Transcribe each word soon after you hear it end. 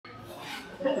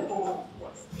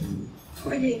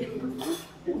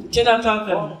Tēnā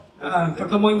tātou,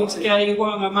 whakamoingo te kia i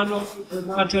hoa ngā mano,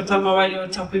 atua tamawairi o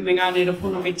tapu me ngāne ra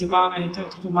pono me te maanga e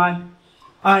tautoko mai.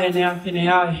 Ai ane āpene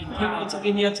ai. Tēnā te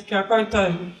kini atu kia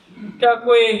koutou. Kia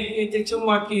koe e te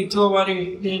tumuaki tōwaru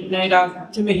nei rā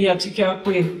te mihi atu kia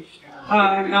koe.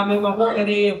 Ngā me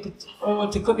mahore o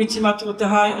te Kōmiti Matua te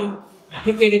Haahi,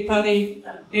 hekere pare,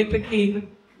 e piki,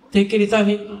 te hekere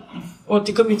tahi o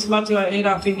te Kōmiti Matua e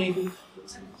rā whene.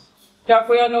 Kia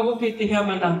koe anō hoki te hea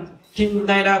mana,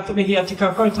 nei rā te mihi atu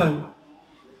kia koutou.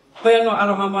 Koe anō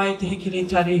aroha mai te hekere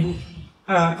tare.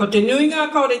 Ko te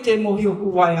nuinga kaore te mohi o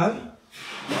ku waiau.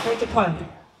 Kei te pai,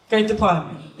 kei te pai.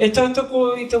 E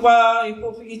tautoko i te wā i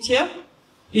pōwhikitia,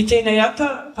 i tēnei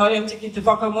ata, tai ata ki te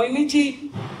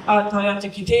whakamoimiti, tai ata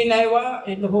ki tēnei wā,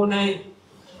 e noho nei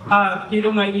ki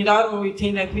runga i raro i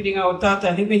tēnei piringa o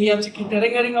tātou. He mihi ata ki te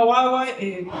ringaringa wāwai,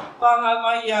 e pānga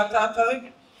mai i a tātou,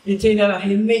 i tēnei rā,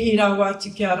 he mihi rā wā ati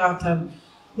ki a rātou.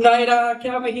 Nei rā,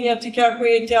 kia mihi ati kia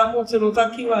koe te a mōtoro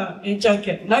Takiwā, e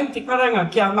jacket. Nei te karanga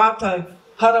ki a mātou.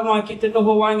 Hara mai ki te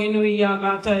noho wangi nui i a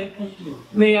ngātai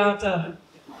me ata.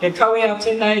 E kawe a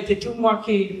tēnei te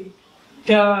tumuaki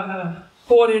kia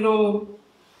kōrero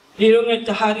i runga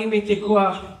te hari me te kua.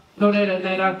 Nō reira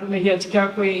nei rā mihi atu kia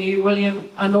koe i William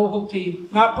anō hoki.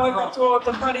 Ngā Waikato o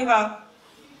te pariha,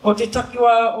 o te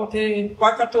Takiwā, o te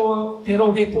Waikato, te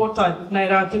Rohe Pōtae. Nei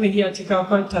rā mihi atu kia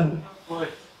koutou.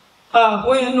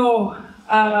 Hoi anō,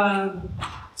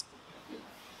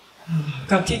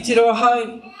 ka titiro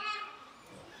hai.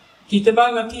 Ki te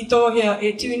manga titohia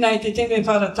e tūnei te teme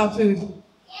whara tapu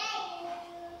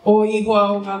o ihua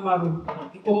o ngā maru,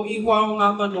 o ihua o ngā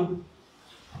mano,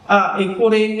 e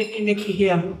kore neki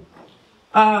hea.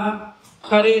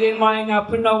 Ka rere mai ngā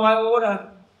puna wai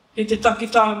ora ki te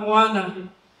Takutai Moana,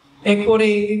 e kore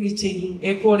i imiti,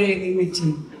 e kore i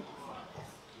imiti.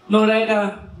 Nō reira,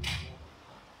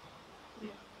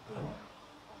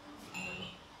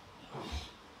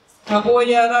 ka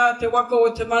hoia rā te waka o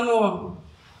te manoa,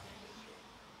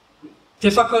 te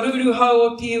whakaruru hau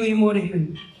o tiu i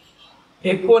Mōrehu,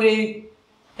 e kore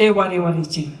e wareware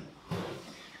ti.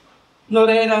 Nō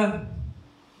reira,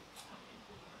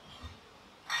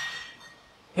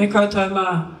 e koutou mā,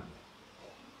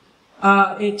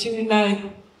 e tūnei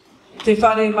te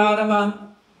whare mārama,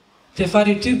 te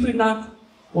whare tūpuna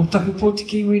o taku Pōtae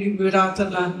Gardiner of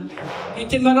Ratana Paa. I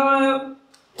te marae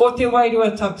o te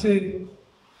wairua tapu,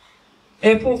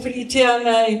 e pōwhiritia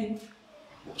nei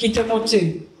ki te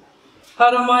motu.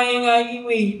 Hara mai ngā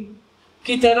iwi,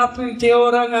 ki te rapu te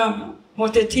oranga mo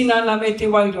te tinana me te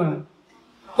wairua.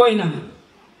 Koina,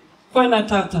 koina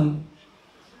tātou.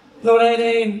 Nō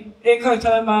reire, e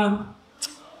koutou mā,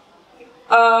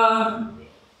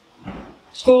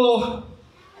 ko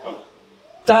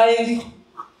Dave,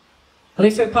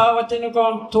 rewhi pāwa tēnā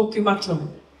kon tōku matua.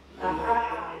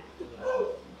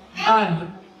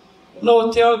 Nō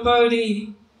te aupauri,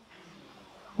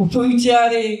 o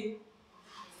Puitiare,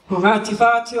 ko Ngāti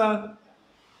Whātua,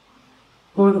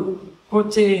 ko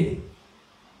te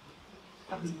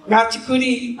Ngāti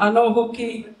Kuri, anō hoki,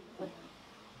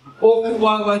 o ku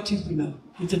wāwai tūpuna,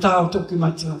 i te tāo tōku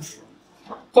matua.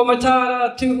 Ko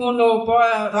Matara, tūhono,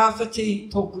 baia,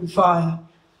 rāwhiti, tōku whāia.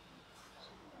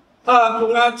 Ko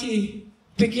Ngāti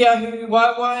Pikiahu,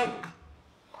 wāwai,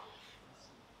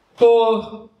 ko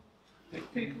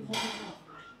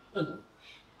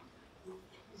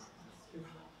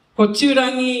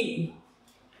tūrangi,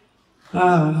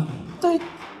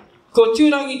 ko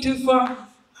tūrangi tūwha,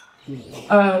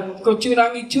 ko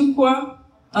tūrangi tūpua,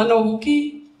 anō hoki,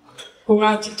 ko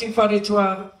Ngāti tūwharetua,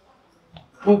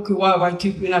 o ku wāwai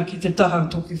tūpuna ki te taha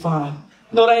tōku whāia.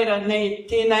 Nō reira, nei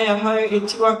tēnei ahau e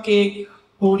tuake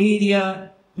o Riria,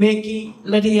 Meki,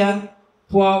 Lydia,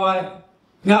 Puawai,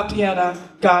 ngā piara,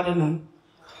 Gardiner.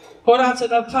 Ko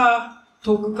Ratana Paa,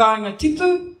 tōku kāinga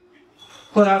tipu,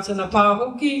 ko Ratana Paa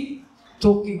hoki,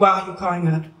 tōku wāhi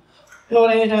kāinga. Nō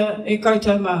reira, e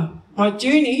koutou mā. My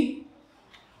journey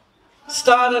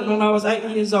started when I was 8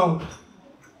 years old.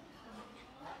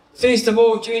 First of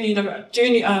all, joining a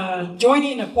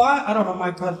choir, aroha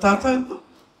mai ka tātou,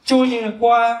 joining a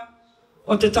choir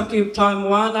o te Takutai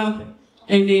Moana,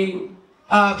 and then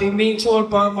being mentored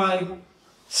by my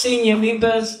senior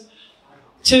members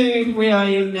to where I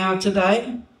am now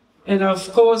today. And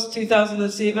of course,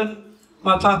 2007,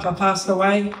 my papa passed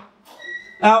away,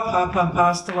 our papa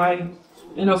passed away,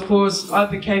 and of course, I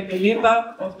became a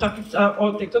member of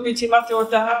the Kōmiti Matua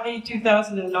te Haahi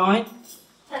 2009,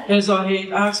 as I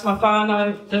had asked my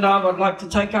whānau that I would like to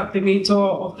take up the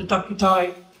mentor of the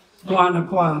Takutai Moana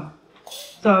Koea.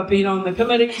 So I've been on the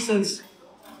committee since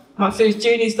my first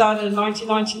journey started in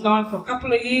 1999 for a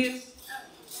couple of years,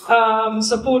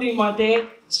 supporting my dad,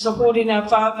 supporting our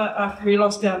father after we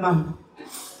lost our mum.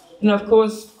 And of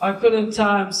course, I couldn't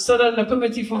sit in the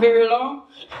committee for very long,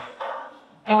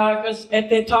 because at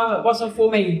that time it wasn't for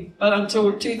me. But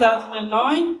until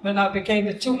 2009, when I became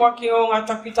the Tumuaki o ngā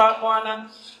Takutai Moana,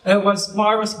 it was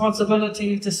my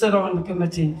responsibility to sit on the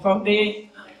committee. From there,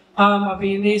 I've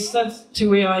been there since to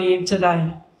where I am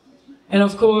today. And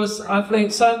of course, I've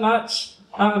learned so much,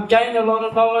 gained a lot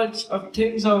of knowledge in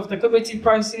terms of the committee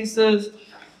processes,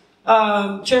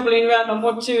 travelling around the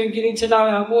motu and getting to know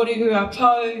our Mōrehu, our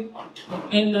pō,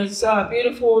 and it's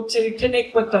beautiful to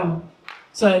connect with them.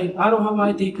 So, aroha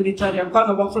mai te kuritari, I'm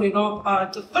kind of waffling off. I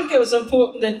think it was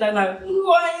important that they know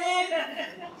who I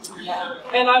am.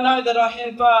 And I know that I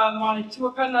have my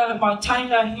tuakana, my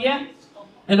taina here,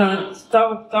 and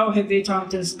they'll have their time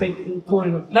to speak in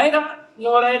kōrero. Neira,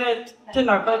 nō reira,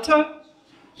 tēnā koutou.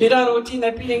 Te raro o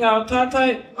tīnei piringa o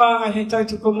tātou, māngai he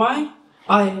tautoko mai,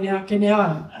 ai nea ke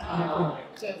nea.